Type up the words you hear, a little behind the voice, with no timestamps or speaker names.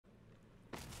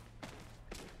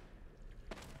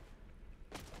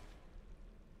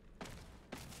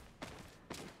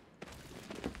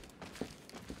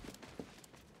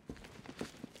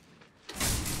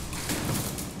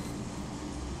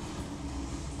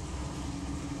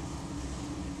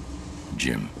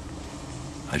Jim,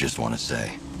 I just want to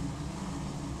say,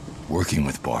 working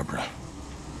with Barbara,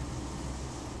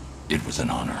 it was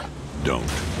an honor.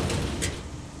 Don't.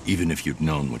 Even if you'd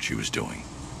known what she was doing,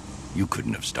 you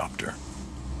couldn't have stopped her.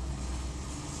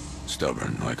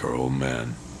 Stubborn like our old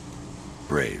man.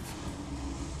 Brave.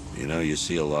 You know, you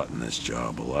see a lot in this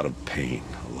job, a lot of pain,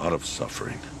 a lot of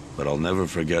suffering. But I'll never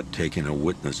forget taking a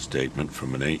witness statement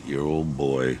from an 8-year-old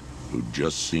boy who'd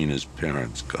just seen his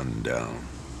parents gunned down.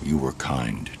 You were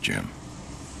kind, Jim.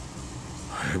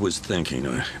 I was thinking,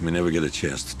 I may never get a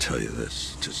chance to tell you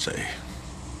this, to say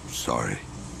sorry.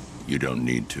 You don't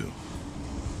need to.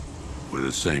 We're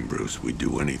the same, Bruce. We'd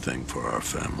do anything for our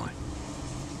family.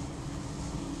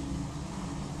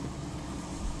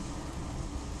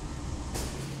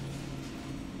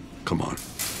 Come on.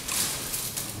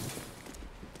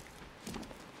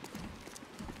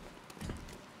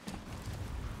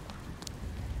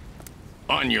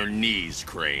 On your knees,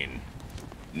 Crane.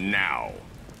 Now.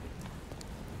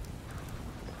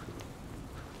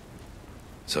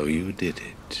 So you did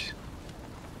it.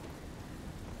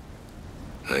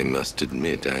 I must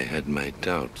admit I had my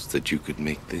doubts that you could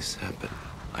make this happen.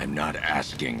 I'm not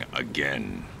asking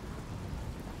again.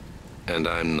 And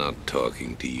I'm not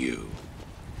talking to you.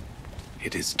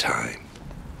 It is time.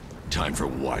 Time for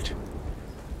what?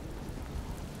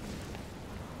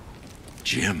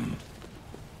 Jim.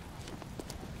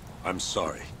 I'm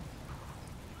sorry.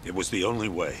 It was the only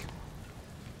way.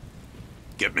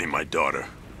 Get me my daughter.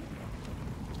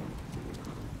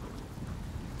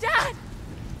 Dad!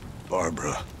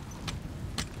 Barbara.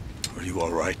 Are you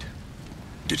all right?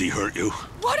 Did he hurt you?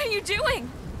 What are you doing?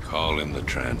 Call in the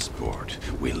transport.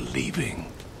 We're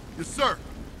leaving. Yes, sir.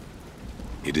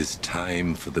 It is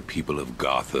time for the people of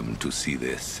Gotham to see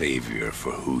their savior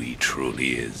for who he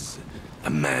truly is. A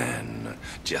man,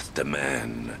 just a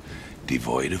man,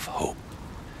 devoid of hope,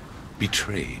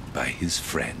 betrayed by his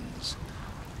friends,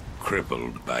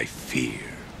 crippled by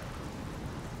fear.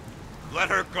 Let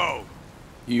her go.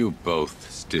 You both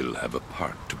still have a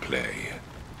part to play.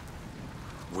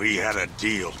 We had a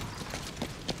deal.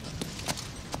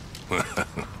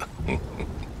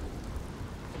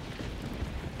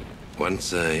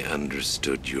 Once I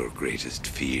understood your greatest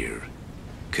fear,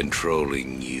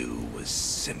 controlling you was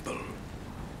simple.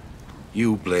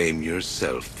 You blame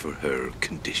yourself for her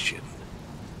condition.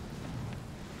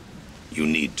 You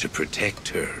need to protect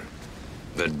her,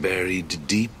 but buried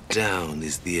deep down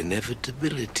is the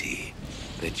inevitability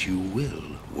that you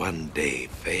will one day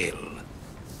fail.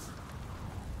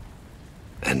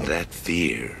 And that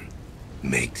fear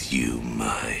makes you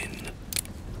mine.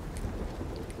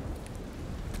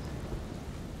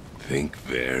 Think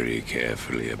very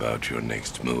carefully about your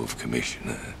next move,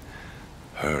 Commissioner.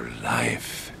 Her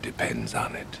life depends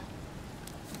on it.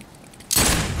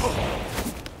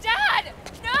 Dad!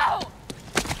 No!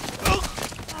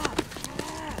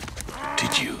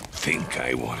 Did you think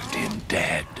I wanted him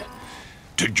dead?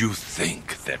 Did you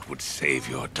think that would save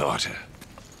your daughter?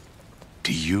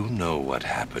 Do you know what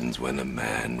happens when a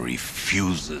man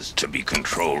refuses to be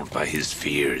controlled by his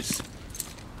fears?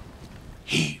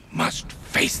 He must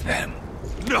face them.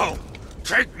 No!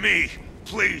 Take me!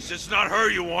 Please, it's not her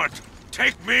you want!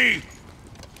 Take me!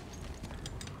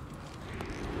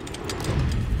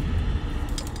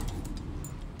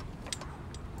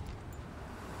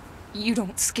 You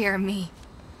don't scare me.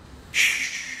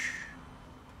 Shh.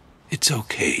 It's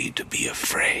okay to be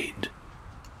afraid.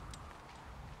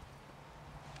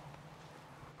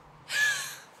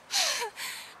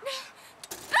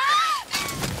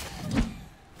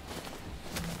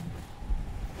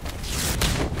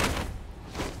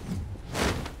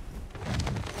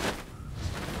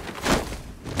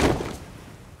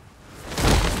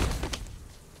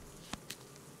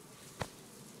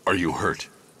 Are you hurt?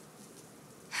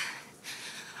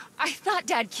 I thought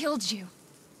Dad killed you.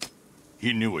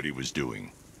 He knew what he was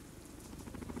doing.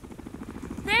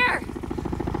 There!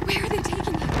 Where are they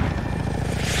taking you?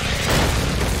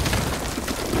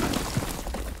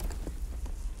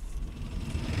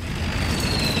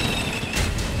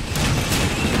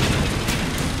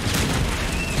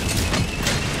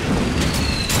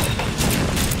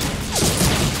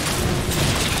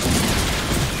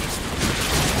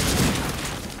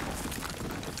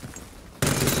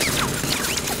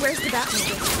 Where's the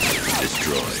Batmobile?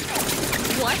 Destroyed.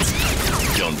 What?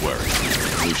 Don't worry.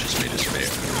 Lucius made us fair.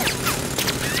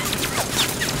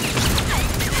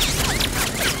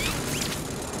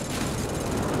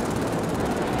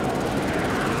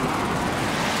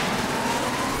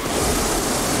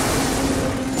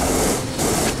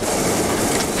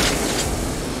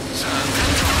 Sir,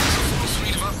 Control has a full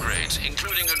suite of upgrades,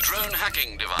 including a drone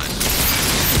hacking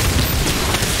device.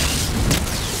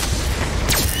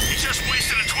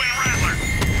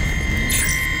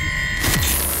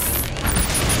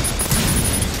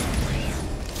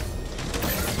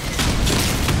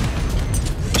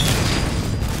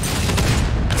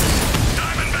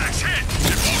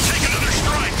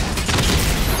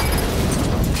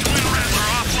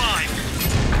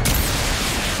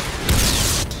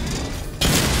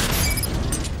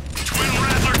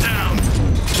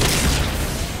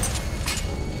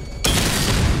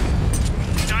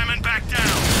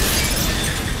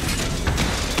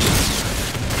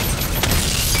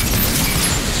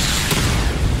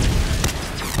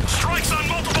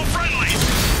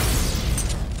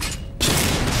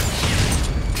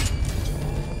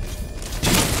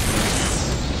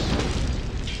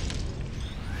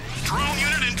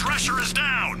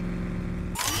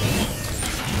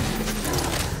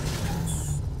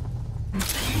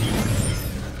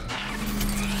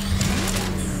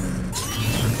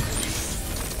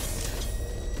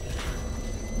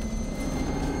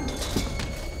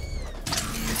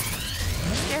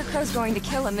 Scarecrow's going to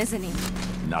kill him, isn't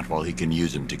he? Not while he can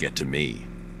use him to get to me.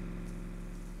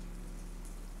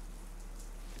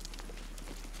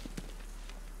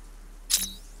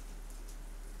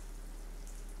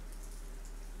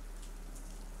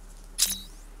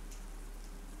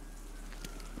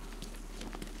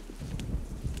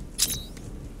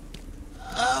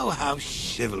 Oh, how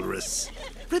chivalrous.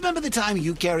 Remember the time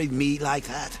you carried me like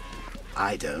that?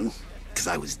 I don't, because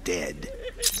I was dead.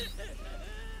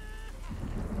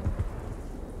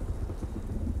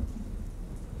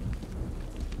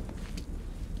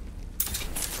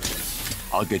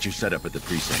 I'll get you set up at the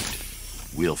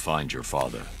precinct. We'll find your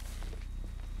father.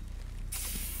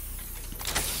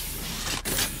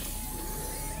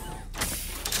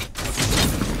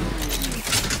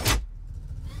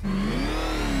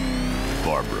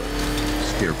 Barbara,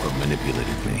 Scarecrow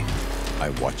manipulated me. I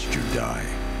watched you die.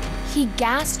 He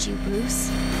gassed you,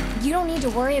 Bruce. You don't need to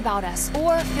worry about us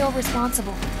or feel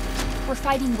responsible. We're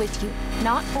fighting with you,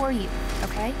 not for you,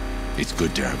 okay? It's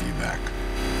good to have you back.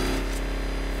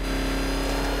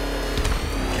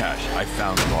 Cash, I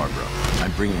found Barbara.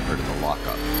 I'm bringing her to the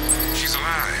lockup. She's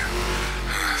alive.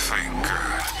 Thank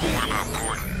God. What about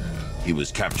Gordon? He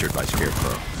was captured by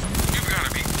Scarecrow. You've got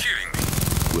to be kidding me.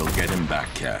 We'll get him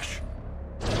back, Cash.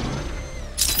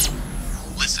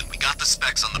 Listen, we got the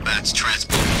specs on the Bat's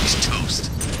transport. He's toast.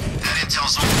 That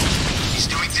intel's over. He's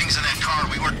doing things in that car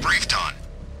we weren't briefed on.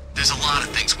 There's a lot of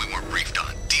things we weren't briefed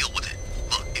on. Deal with it.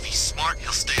 Look, if he's smart,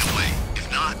 he'll stay away.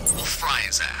 If not, we'll fry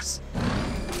his ass.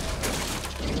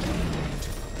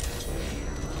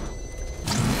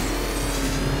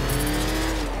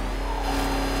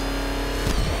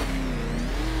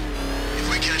 If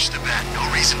we catch the Bat,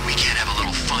 no reason we can't have a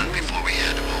little fun before we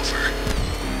hand him over.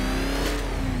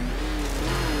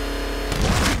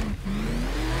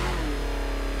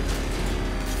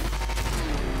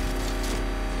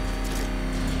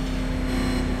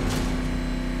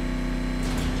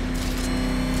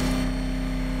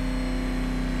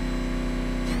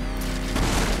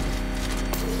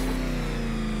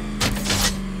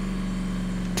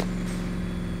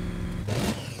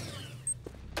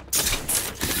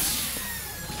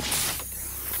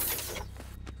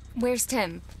 Where's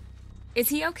Tim? Is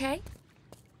he okay?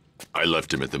 I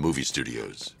left him at the movie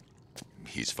studios.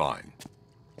 He's fine.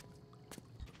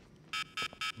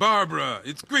 Barbara,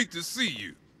 it's great to see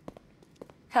you.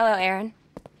 Hello, Aaron.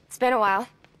 It's been a while.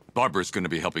 Barbara's gonna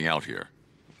be helping out here.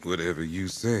 Whatever you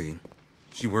say.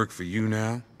 She work for you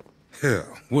now?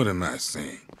 Hell, what am I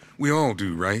saying? We all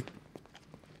do, right?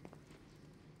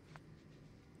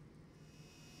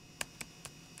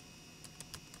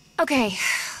 Okay,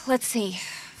 let's see.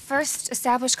 First,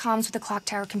 establish comms with the clock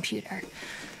tower computer.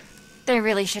 They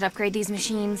really should upgrade these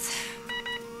machines.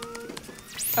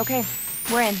 Okay,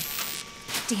 we're in.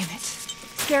 Damn it.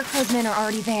 Scarecrow's men are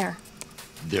already there.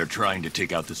 They're trying to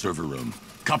take out the server room.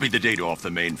 Copy the data off the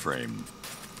mainframe.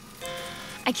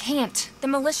 I can't. The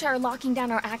militia are locking down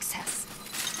our access.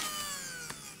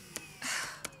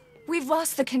 We've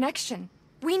lost the connection.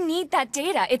 We need that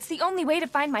data. It's the only way to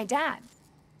find my dad.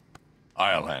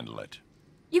 I'll handle it.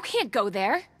 You can't go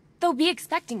there. They'll be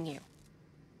expecting you.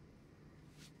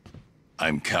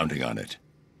 I'm counting on it.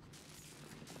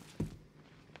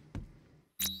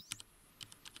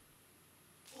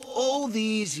 All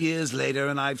these years later,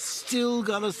 and I've still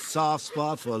got a soft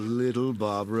spot for little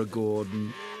Barbara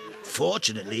Gordon.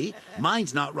 Fortunately,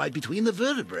 mine's not right between the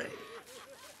vertebrae.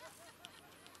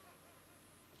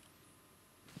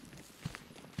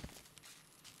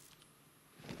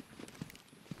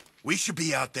 We should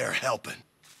be out there helping.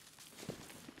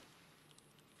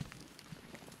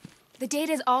 The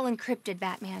data's all encrypted,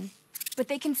 Batman. But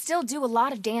they can still do a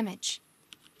lot of damage.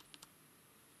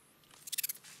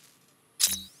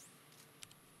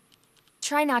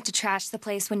 Try not to trash the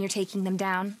place when you're taking them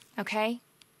down, okay?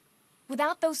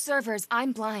 Without those servers,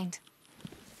 I'm blind.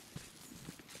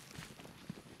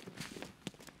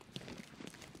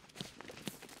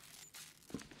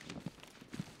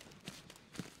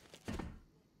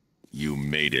 You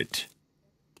made it.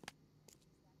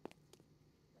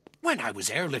 When I was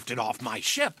airlifted off my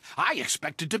ship, I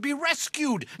expected to be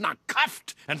rescued, not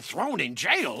cuffed and thrown in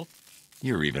jail.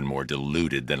 You're even more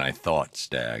deluded than I thought,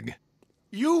 Stag.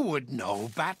 You would know,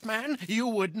 Batman. You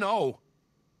would know.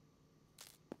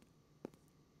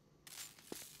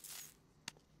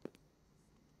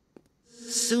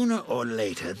 Sooner or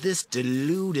later, this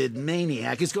deluded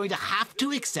maniac is going to have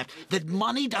to accept that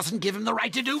money doesn't give him the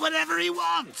right to do whatever he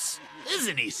wants.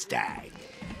 Isn't he, Stag?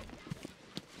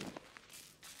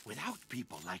 Without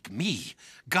people like me,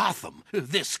 Gotham,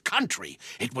 this country,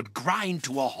 it would grind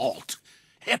to a halt.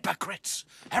 Hypocrites,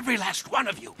 every last one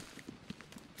of you.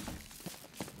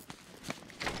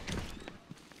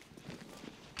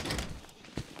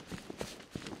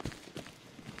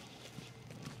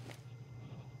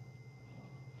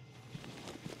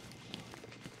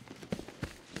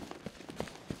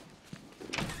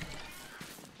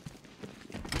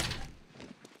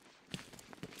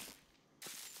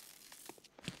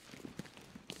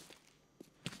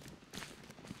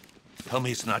 Tell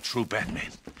me it's not true,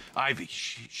 Batman. Ivy,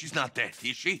 she's not dead,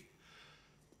 is she?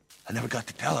 I never got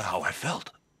to tell her how I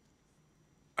felt.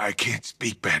 I can't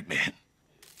speak, Batman.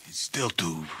 It's still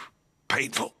too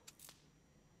painful.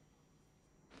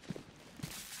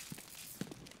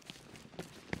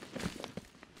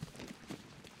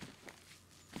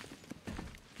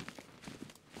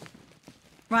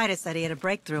 Ryder said he had a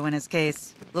breakthrough in his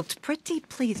case. Looked pretty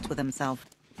pleased with himself.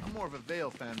 I'm more of a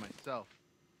Vale fan myself.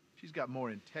 She's got more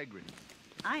integrity.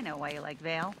 I know why you like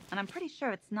Vale, and I'm pretty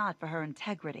sure it's not for her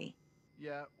integrity.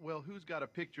 Yeah, well, who's got a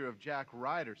picture of Jack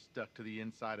Ryder stuck to the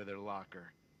inside of their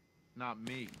locker? Not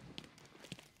me.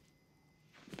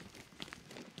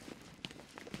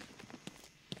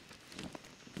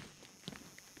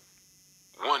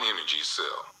 One energy cell,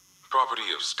 property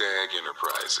of Stag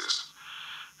Enterprises.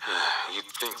 You'd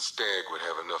think Stag would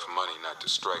have enough money not to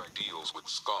strike deals with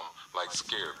scum like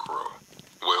Scarecrow.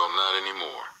 Well, not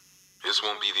anymore. This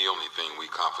won't be the only thing we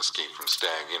confiscate from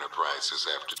Stag Enterprises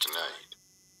after tonight.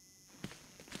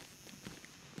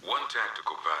 One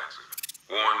tactical visor,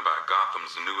 worn by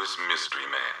Gotham's newest mystery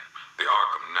man, the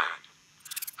Arkham Knight.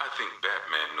 I think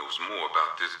Batman knows more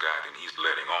about this guy than he's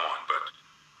letting on, but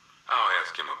I'll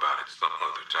ask him about it some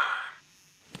other time.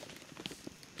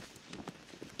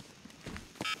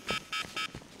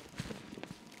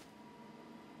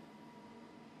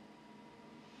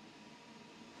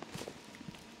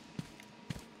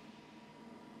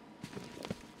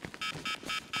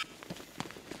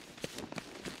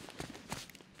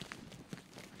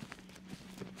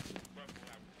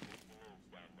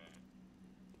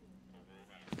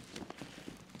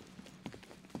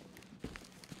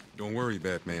 Don't worry,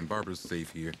 Batman. Barbara's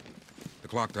safe here. The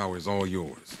clock tower is all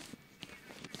yours.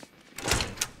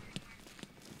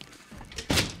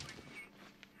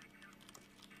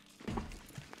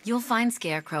 You'll find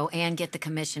Scarecrow and get the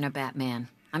commissioner, Batman.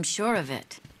 I'm sure of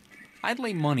it. I'd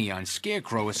lay money on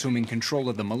Scarecrow assuming control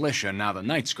of the militia now the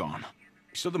Knight's gone.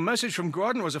 So the message from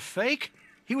Gordon was a fake?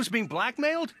 He was being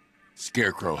blackmailed?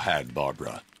 Scarecrow had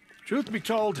Barbara. Truth be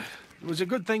told, it was a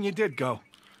good thing you did go.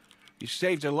 You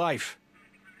saved her life.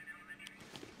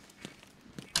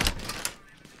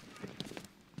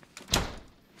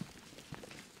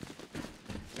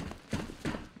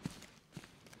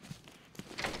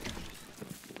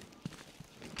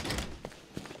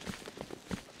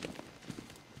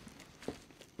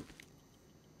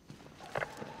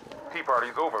 Tea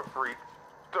party's over, freak.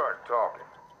 Start talking.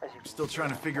 Still trying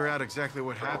to figure out exactly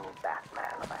what happened.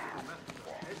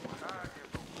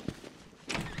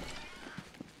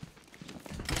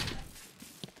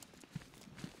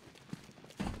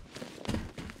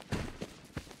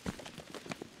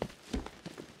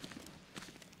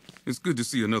 It's good to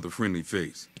see another friendly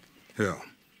face. Hell,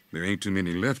 there ain't too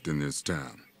many left in this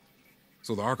town.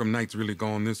 So the Arkham Knight's really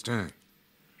gone this time?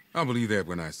 I'll believe that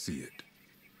when I see it.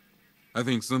 I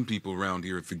think some people around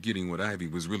here are forgetting what Ivy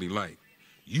was really like.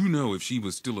 You know if she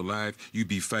was still alive, you'd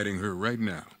be fighting her right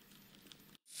now.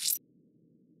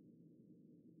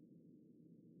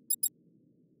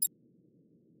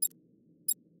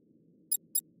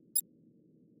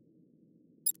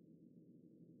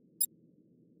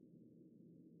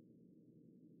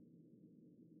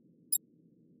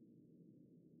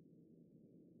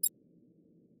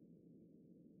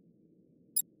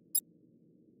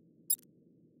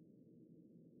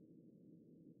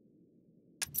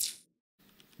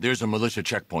 There's a militia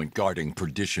checkpoint guarding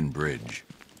Perdition Bridge.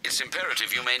 It's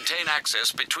imperative you maintain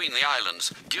access between the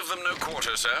islands. Give them no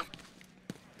quarter, sir.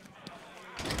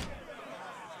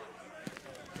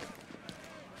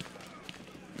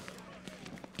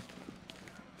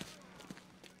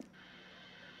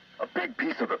 A big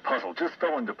piece of the puzzle just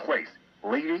fell into place.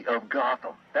 Lady of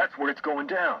Gotham. That's where it's going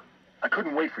down. I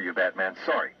couldn't wait for you, Batman.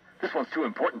 Sorry. This one's too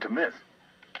important to miss.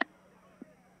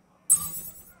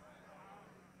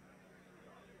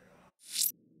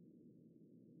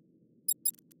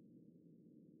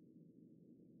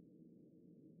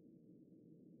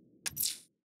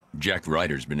 Jack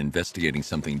Ryder's been investigating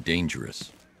something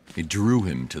dangerous. It drew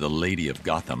him to the Lady of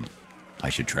Gotham.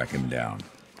 I should track him down.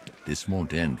 This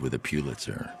won't end with a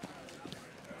Pulitzer.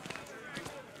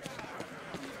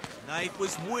 Knight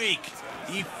was weak.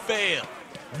 He failed.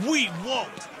 We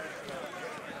won't.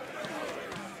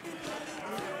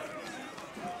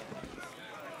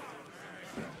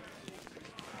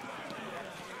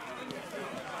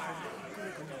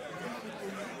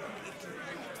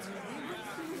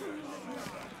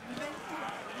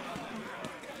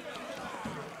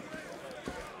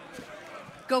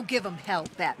 Go give him hell,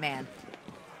 Batman.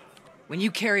 When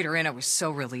you carried her in, I was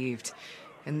so relieved.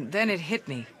 And then it hit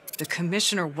me. The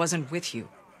commissioner wasn't with you.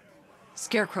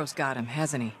 Scarecrow's got him,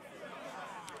 hasn't he?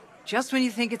 Just when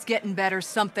you think it's getting better,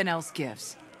 something else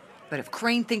gives. But if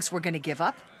Crane thinks we're gonna give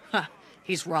up,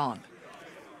 he's wrong.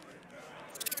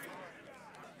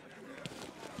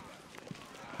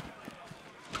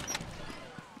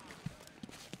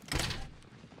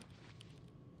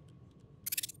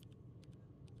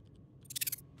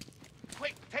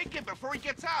 Quick, take him before he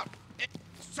gets out.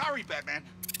 Sorry, Batman.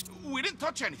 We didn't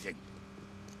touch anything.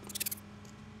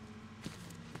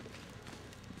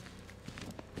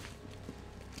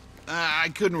 I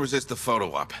couldn't resist the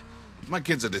photo op. My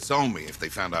kids would disown me if they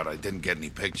found out I didn't get any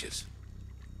pictures.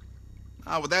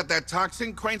 Without that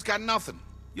toxin, Crane's got nothing.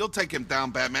 You'll take him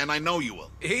down, Batman. I know you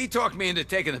will. He talked me into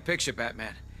taking the picture,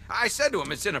 Batman. I said to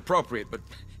him it's inappropriate, but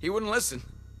he wouldn't listen.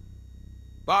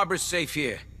 Barbara's safe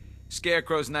here.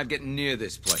 Scarecrow's not getting near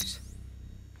this place.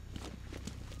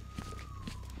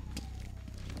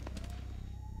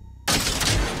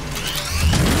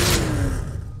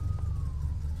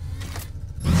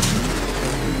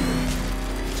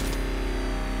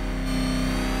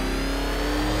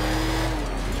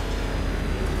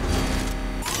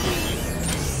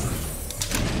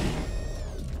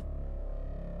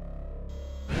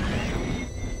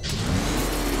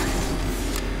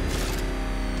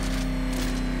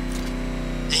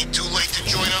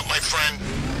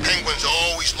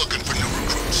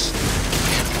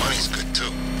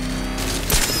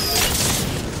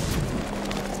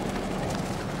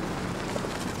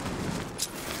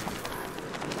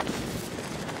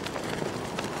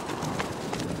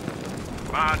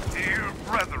 My dear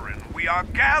brethren, we are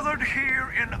gathered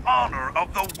here in honor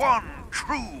of the one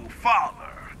true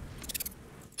Father.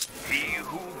 He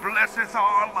who blesseth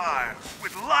our lives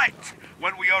with light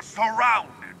when we are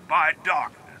surrounded by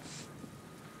darkness.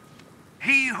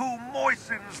 He who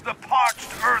moistens the parched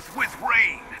earth with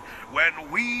rain when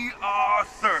we are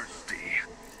thirsty.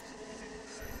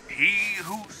 He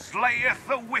who slayeth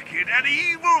the wicked and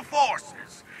evil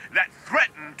forces that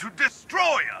threaten to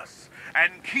destroy us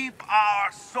and keep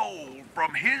our soul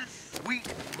from his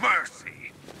sweet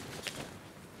mercy.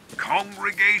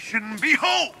 Congregation,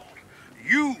 behold,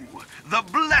 you, the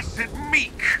blessed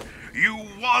meek, you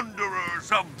wanderers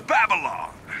of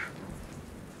Babylon.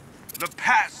 The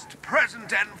past,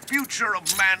 present, and future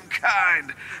of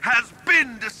mankind has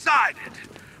been decided.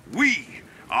 We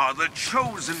are the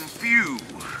chosen few.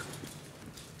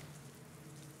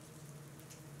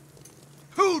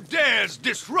 Who dares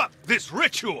disrupt this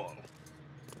ritual?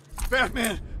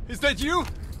 Batman, is that you?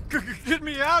 Get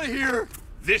me out of here!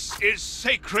 This is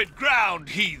sacred ground,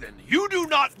 heathen. You do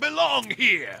not belong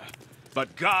here.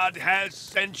 But God has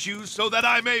sent you so that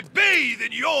I may bathe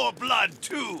in your blood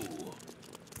too.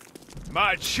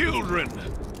 My children,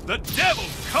 the devil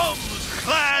comes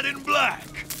clad in black.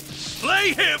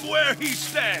 Slay him where he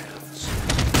stands.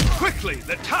 Quickly,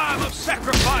 the time of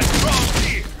sacrifice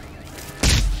draws near.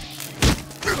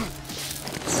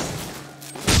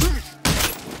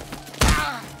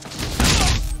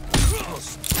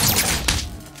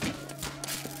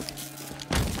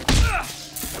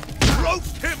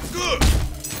 Roast him good!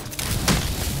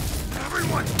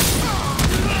 Everyone!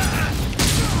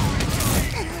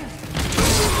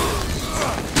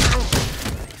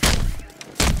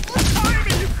 Behind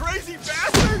me, you crazy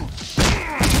bastard!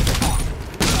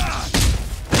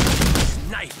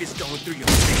 This knife is going through your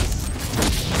face.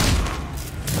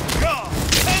 God,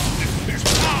 tested his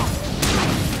power!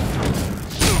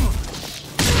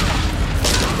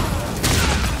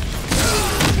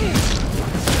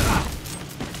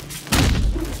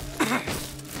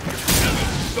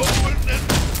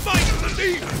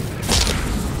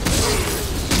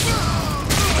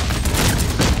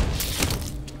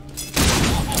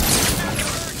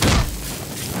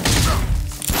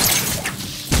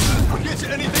 I'll get you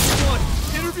anything you want.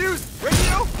 Interviews,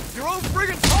 radio, your own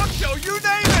friggin' talk show, you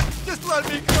name it! Just let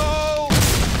me go!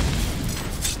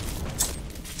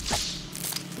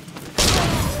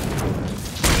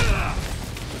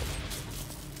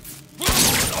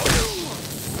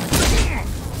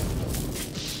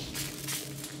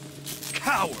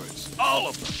 Cowards, all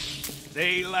of them.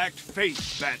 They lacked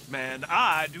faith, Batman.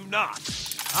 I do not.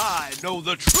 I know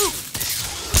the truth.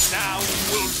 Now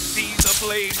you will see the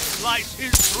blade slice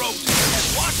his throat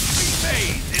and watch me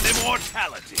bathe in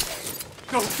immortality.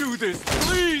 Don't do this,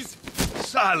 please!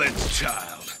 Silence,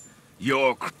 child.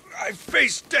 I've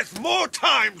faced death more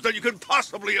times than you can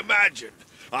possibly imagine.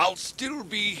 I'll still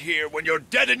be here when you're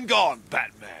dead and gone,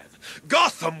 Batman.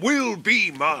 Gotham will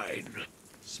be mine.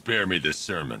 Spare me this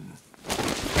sermon.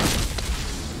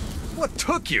 What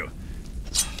took you?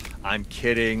 I'm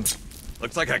kidding.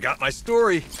 Looks like I got my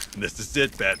story. This is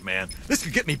it, Batman. This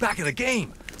could get me back in the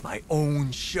game. My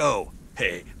own show.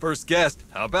 Hey, first guest,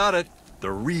 how about it?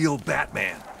 The real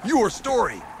Batman. Your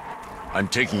story. I'm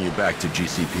taking you back to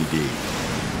GCPD.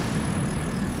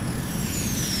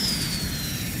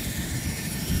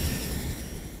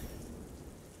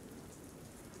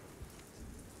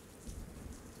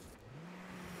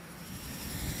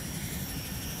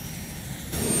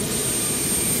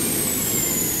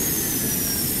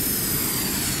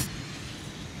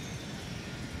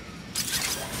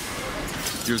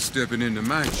 You're stepping into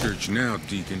my church now,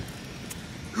 Deacon.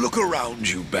 Look around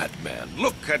you, Batman.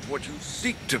 Look at what you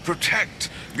seek to protect.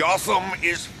 Gotham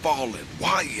is fallen.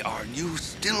 Why are you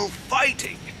still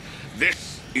fighting?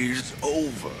 This is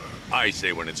over. I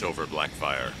say when it's over,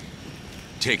 Blackfire.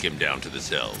 Take him down to the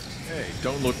cells. Hey,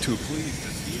 don't look too pleased to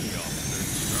see me,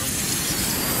 officer.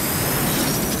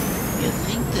 You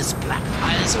think this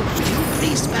Blackfire's a real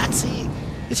priest, Batsy?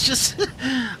 It's just,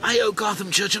 I owe Gotham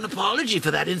Church an apology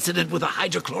for that incident with the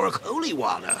hydrochloric holy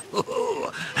water.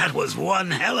 Oh, that was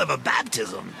one hell of a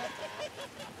baptism.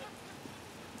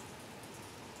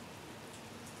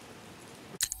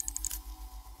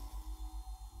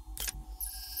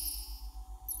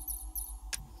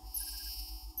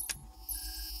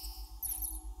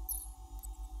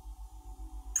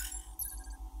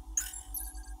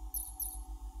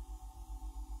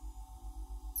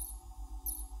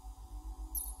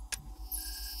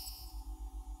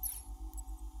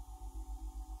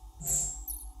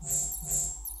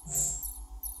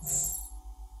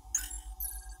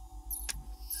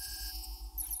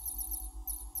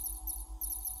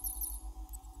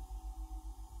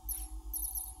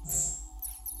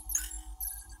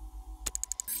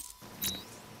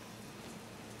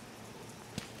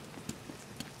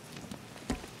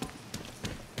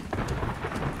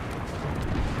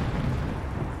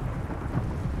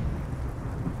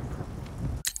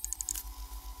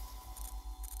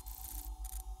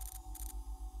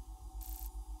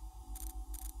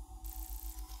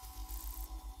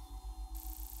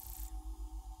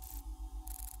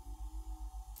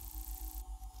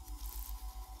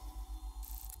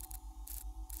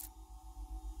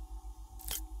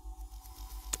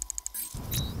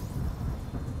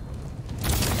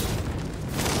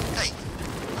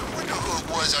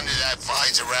 Under that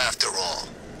visor after all.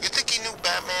 You think he knew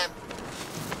Batman?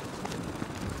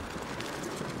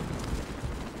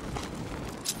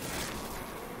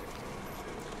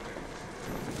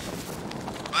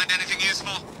 Find anything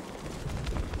useful?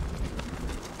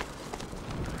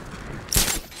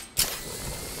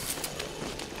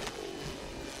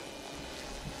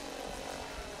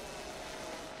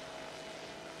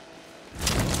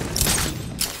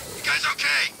 You guys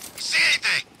okay? You see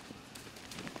anything?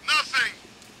 Nothing.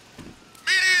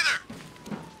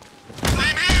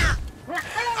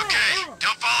 Okay,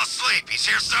 don't fall asleep. He's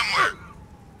here somewhere.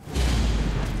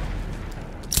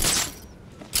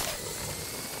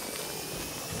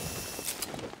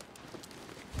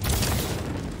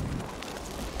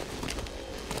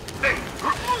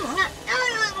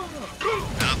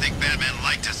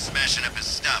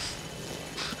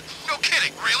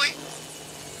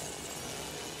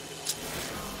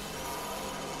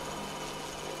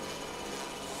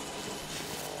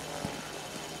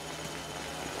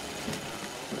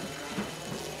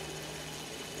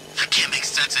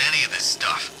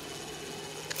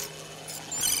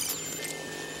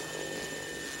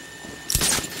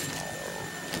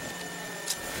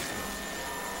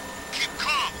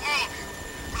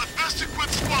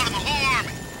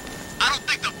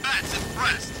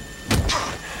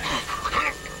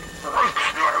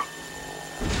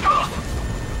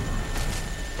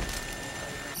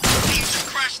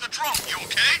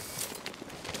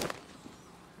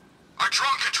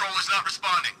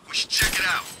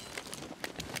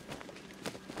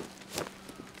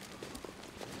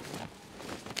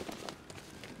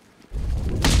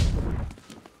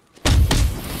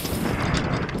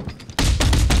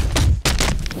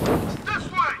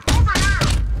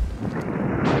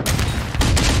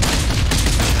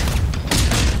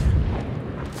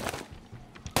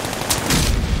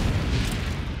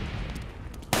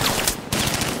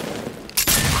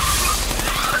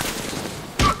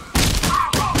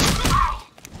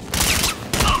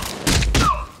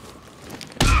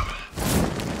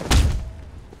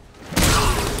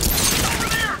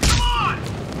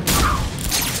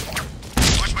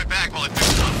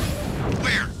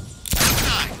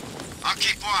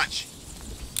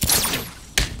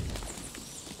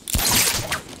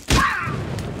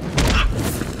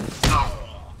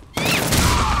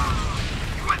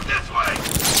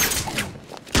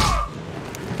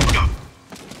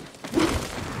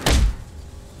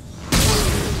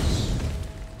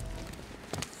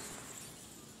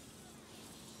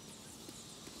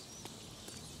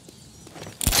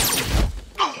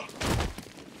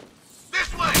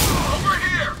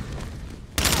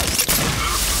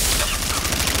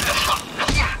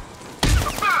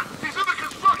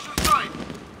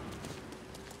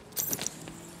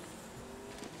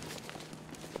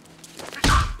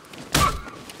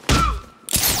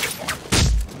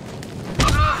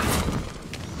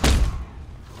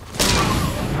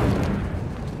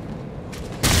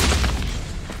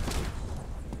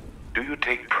 you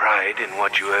take pride in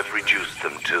what you have reduced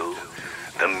them to?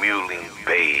 The mewling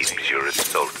babes your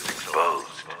assaults exposed.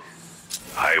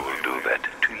 I will do that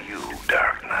to you,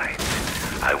 Dark Knight.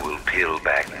 I will peel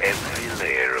back every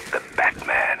layer of the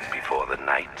Batman before the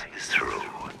night is through.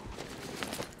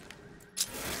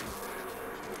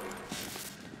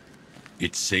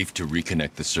 It's safe to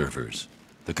reconnect the servers.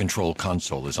 The control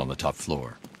console is on the top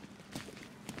floor.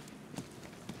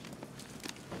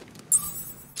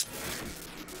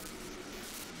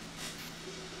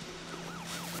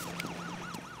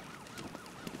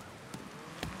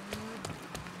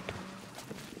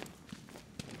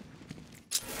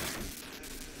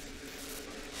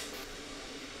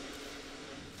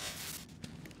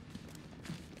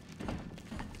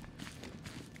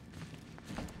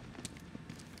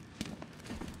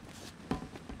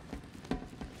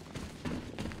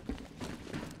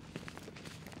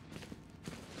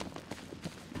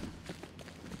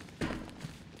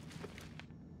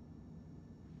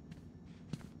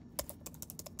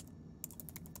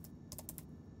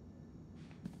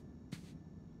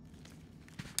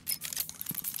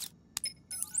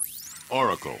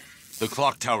 Oracle, the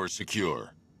clock tower's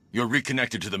secure. You're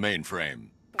reconnected to the mainframe.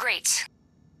 Great.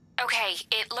 Okay,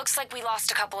 it looks like we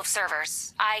lost a couple of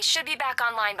servers. I should be back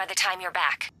online by the time you're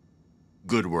back.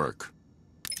 Good work.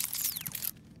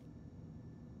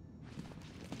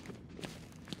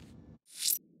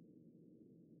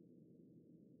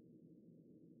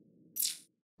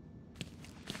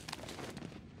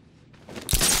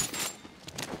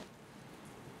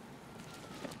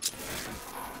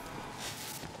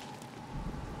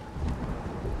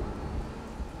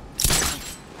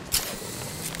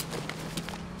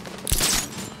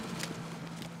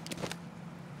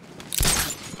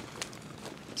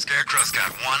 Scarecrow's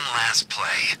got one last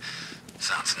play.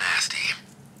 Sounds nasty.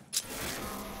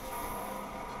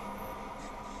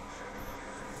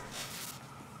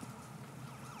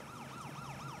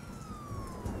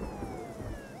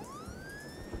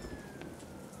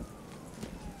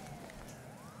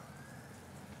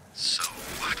 So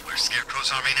what? We're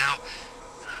Scarecrow's army now?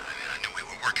 I knew we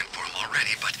were working for him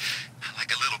already, but I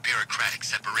like a little bureaucratic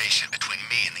separation between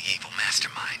me and the evil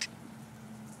mastermind.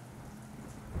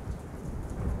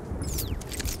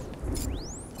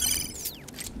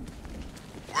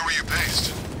 Where were you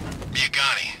based?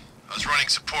 Biagani. I was running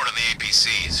support on the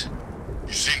APCs.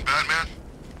 You seen Batman?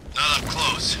 Not up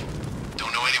close.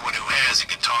 Don't know anyone who has and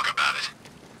can talk about it.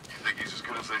 You think he's as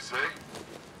good as they say?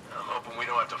 I'm hoping we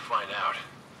don't have to find out.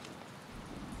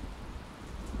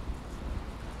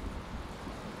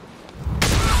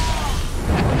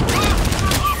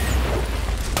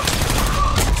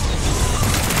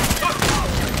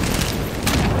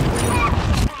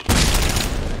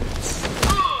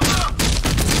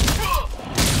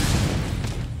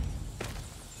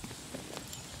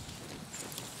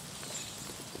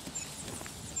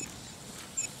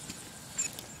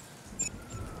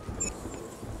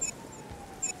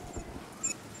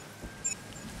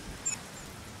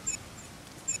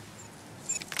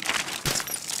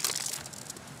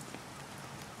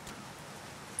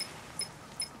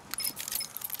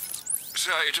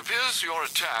 Sir, it appears your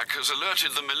attack has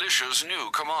alerted the militia's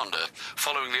new commander,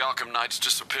 following the Arkham Knight's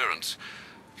disappearance.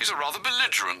 He's a rather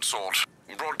belligerent sort,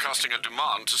 broadcasting a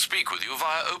demand to speak with you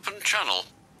via open channel.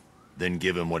 Then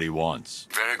give him what he wants.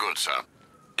 Very good, sir.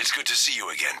 It's good to see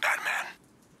you again, Batman.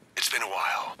 It's been a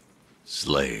while.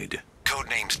 Slade.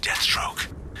 Codename's Deathstroke,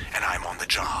 and I'm on the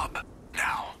job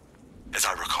now. As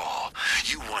I recall,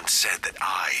 you once said that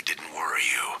I didn't worry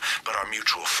you, but our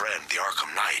mutual friend, the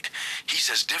Arkham Knight, he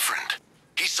says different.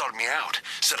 He sought me out,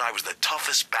 said I was the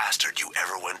toughest bastard you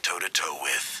ever went toe-to-toe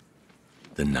with.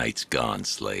 The night's gone,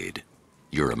 Slade.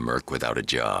 You're a merc without a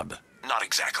job. Not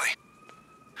exactly.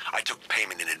 I took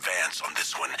payment in advance on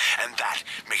this one, and that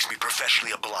makes me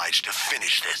professionally obliged to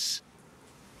finish this.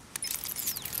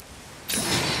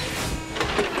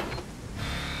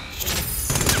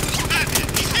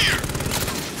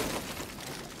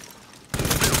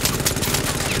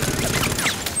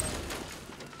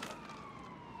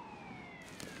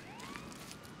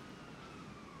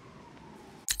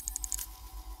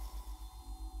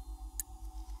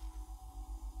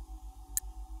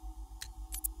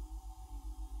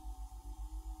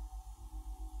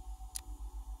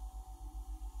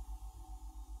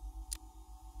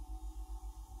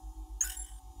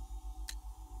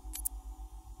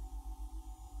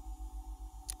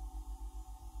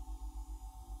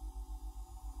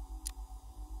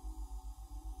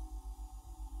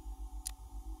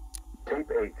 Tape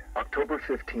 8, October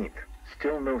 15th.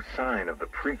 Still no sign of the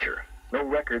preacher. No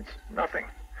records, nothing.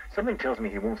 Something tells me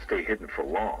he won't stay hidden for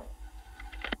long.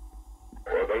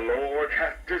 For the Lord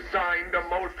hath designed a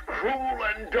most cruel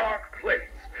and dark place.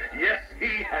 Yes,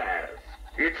 he has.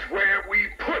 It's where we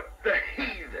put the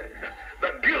heathen,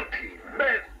 the guilty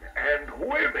men and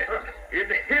women, in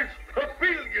his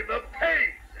pavilion of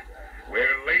pain,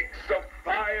 where lakes of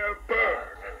fire burn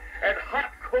and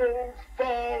hot coals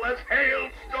fall as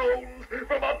hailstones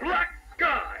from a black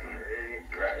sky.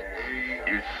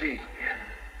 You see,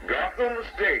 Gotham's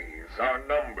days are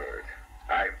numbered.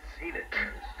 I've seen it.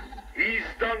 He's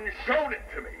shown it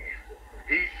to me.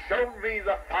 He's shown me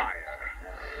the fire.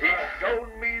 He's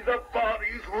shown me the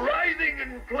bodies writhing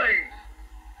in flames.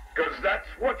 'Cause that's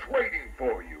what's waiting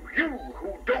for you, you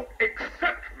who don't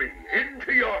accept me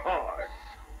into your hearts.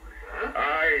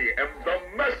 I am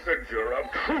the messenger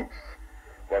of truth,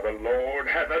 for the Lord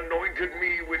hath anointed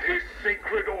me with his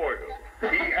sacred oil.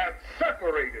 He hath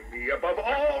separated me above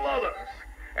all others,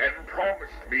 and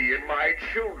promised me and my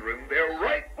children their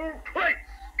rightful place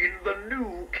in the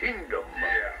new kingdom.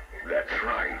 That's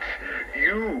right.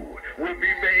 You will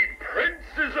be made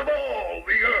princes of all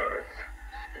the earth.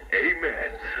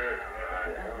 Amen.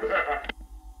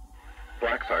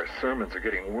 Blackfire's sermons are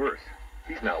getting worse.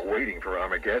 He's not waiting for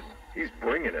Armageddon. He's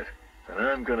bringing it. And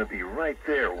I'm gonna be right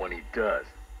there when he does.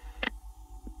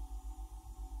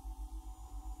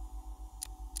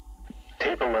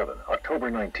 Tape 11, October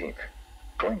 19th.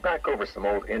 Going back over some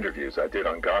old interviews I did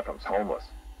on Gotham's homeless.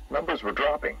 Numbers were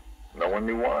dropping. No one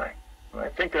knew why. I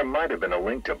think there might have been a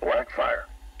link to Blackfire.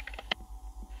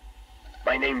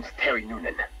 My name's Terry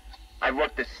Noonan. I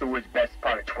worked the sewers best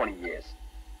part of 20 years.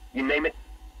 You name it,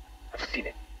 I've seen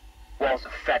it. Walls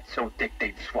of fat so thick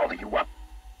they'd swallow you up.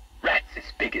 Rats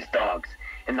as big as dogs.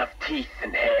 Enough teeth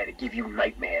and hair to give you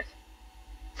nightmares.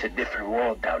 It's a different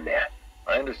world down there.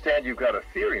 I understand you've got a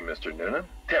theory, Mr. Noonan.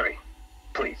 Terry,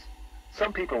 please.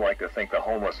 Some people like to think the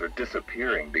homeless are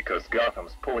disappearing because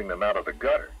Gotham's pulling them out of the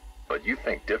gutter. But you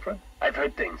think different? I've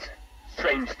heard things.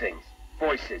 Strange things.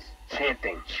 Voices.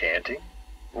 Chanting. Chanting?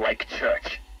 Like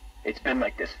church. It's been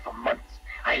like this for months.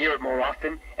 I hear it more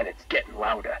often, and it's getting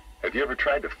louder. Have you ever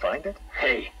tried to find it?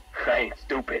 Hey, I ain't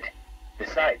stupid.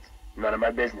 Besides, none of my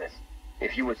business.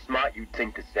 If you were smart, you'd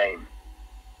think the same.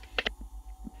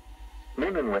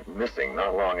 Noonan went missing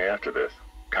not long after this.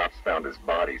 Cops found his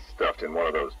body stuffed in one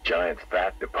of those giant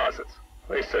fat deposits.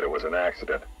 They said it was an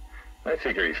accident. I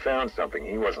figure he found something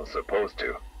he wasn't supposed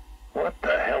to. What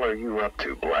the hell are you up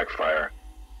to, Blackfire?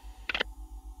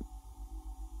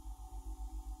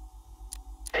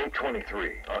 Tape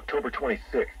 23, October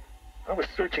 26th. I was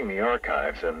searching the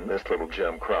archives and this little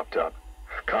gem cropped up.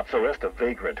 Cops arrest a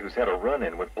vagrant who's had a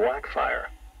run-in with Blackfire.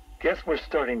 Guess we're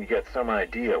starting to get some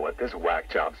idea what this whack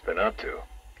job's been up to.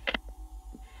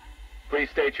 Please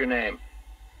state your name.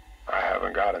 I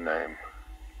haven't got a name.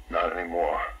 Not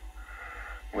anymore.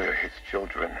 We're his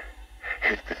children.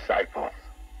 His disciples.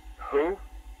 Who?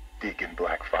 Deacon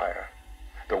Blackfire.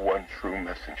 The one true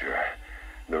messenger.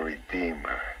 The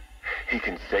Redeemer. He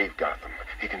can save Gotham.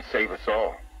 He can save us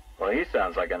all. Well, he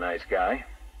sounds like a nice guy.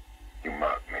 You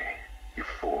mock me, you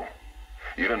fool.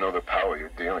 You don't know the power you're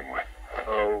dealing with.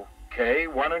 Okay,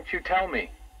 why don't you tell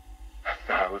me?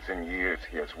 1,000 years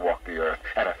he has walked the earth,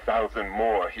 and 1,000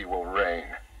 more he will reign.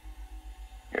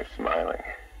 You're smiling.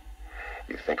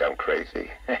 You think I'm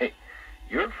crazy? Hey,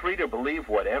 you're free to believe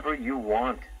whatever you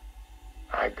want.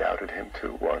 I doubted him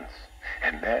too once,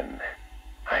 and then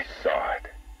I saw it.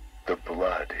 The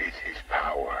blood is his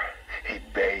power. He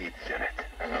bathes in it.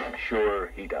 I'm sure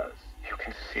he does. You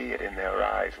can see it in their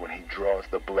eyes when he draws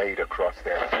the blade across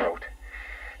their throat.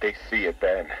 They see it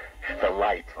then. The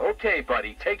light. Okay,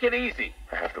 buddy, take it easy.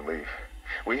 I have to leave.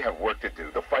 We have work to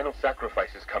do. The final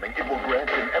sacrifice is coming. It will grant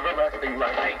him everlasting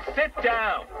life. Hey, sit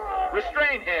down.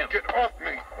 Restrain him. Get off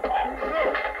me.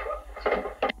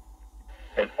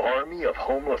 An army of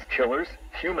homeless killers?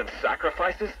 Human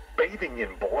sacrifices? Bathing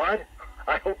in blood?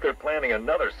 I hope they're planning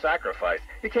another sacrifice.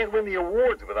 You can't win the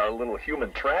awards without a little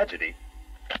human tragedy.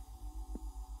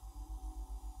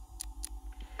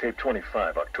 Tape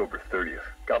 25, October 30th.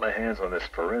 Got my hands on this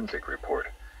forensic report.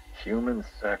 Human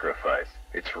sacrifice.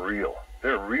 It's real.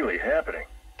 They're really happening.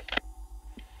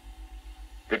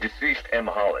 The deceased M.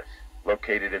 Hollis,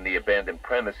 located in the abandoned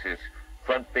premises,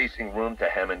 front-facing room to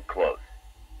Hammond Close.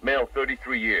 Male,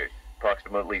 33 years,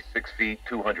 approximately 6 feet,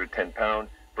 210 pounds,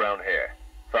 brown hair.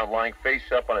 Found lying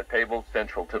face up on a table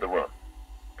central to the room.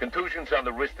 Contusions on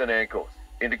the wrist and ankles,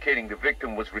 indicating the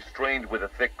victim was restrained with a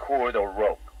thick cord or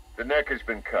rope. The neck has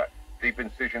been cut, deep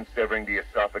incision severing the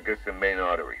esophagus and main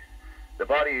arteries. The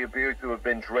body appears to have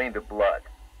been drained of blood.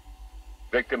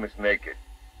 Victim is naked.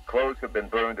 Clothes have been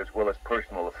burned as well as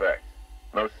personal effects.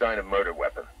 No sign of murder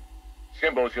weapon.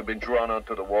 Symbols have been drawn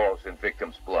onto the walls in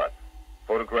victim's blood.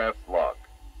 Photographs logged.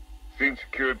 Scene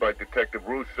secured by Detective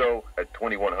Russo at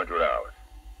 2100 hours.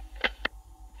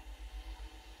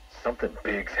 Something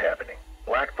big's happening.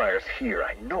 Blackfire's here,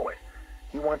 I know it.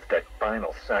 He wants that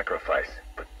final sacrifice,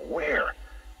 but where?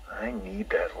 I need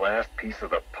that last piece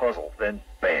of the puzzle, then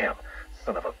bam!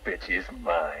 Son of a bitch is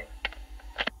mine.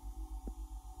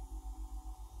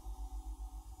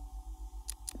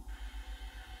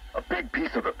 A big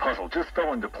piece of the puzzle just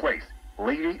fell into place.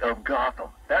 Lady of Gotham.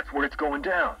 That's where it's going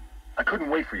down. I couldn't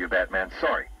wait for you, Batman.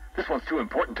 Sorry. This one's too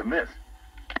important to miss.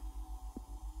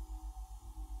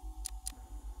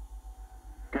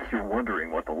 Guess you're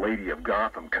wondering what the Lady of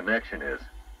Gotham connection is.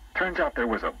 Turns out there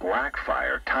was a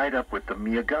Blackfire tied up with the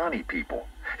Miyagani people.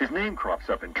 His name crops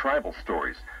up in tribal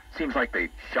stories. Seems like they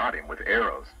shot him with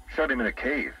arrows. Shut him in a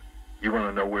cave. You want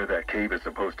to know where that cave is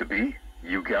supposed to be?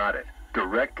 You got it.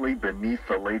 Directly beneath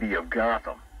the Lady of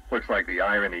Gotham. Looks like the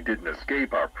irony didn't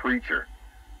escape our preacher.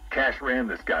 Cash ran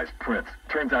this guy's prints.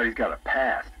 Turns out he's got a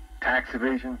past. Tax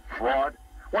evasion, fraud.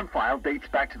 One file dates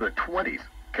back to the 20s.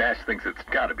 Cash thinks it's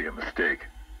gotta be a mistake.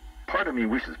 Part of me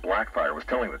wishes Blackfire was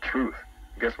telling the truth.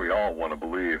 Guess we all want to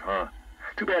believe, huh?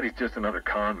 Too bad he's just another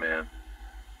con man.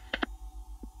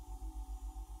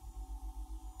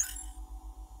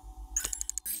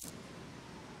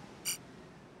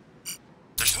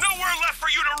 There's nowhere left for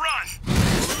you to run!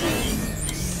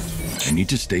 I need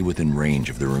to stay within range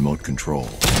of the remote control.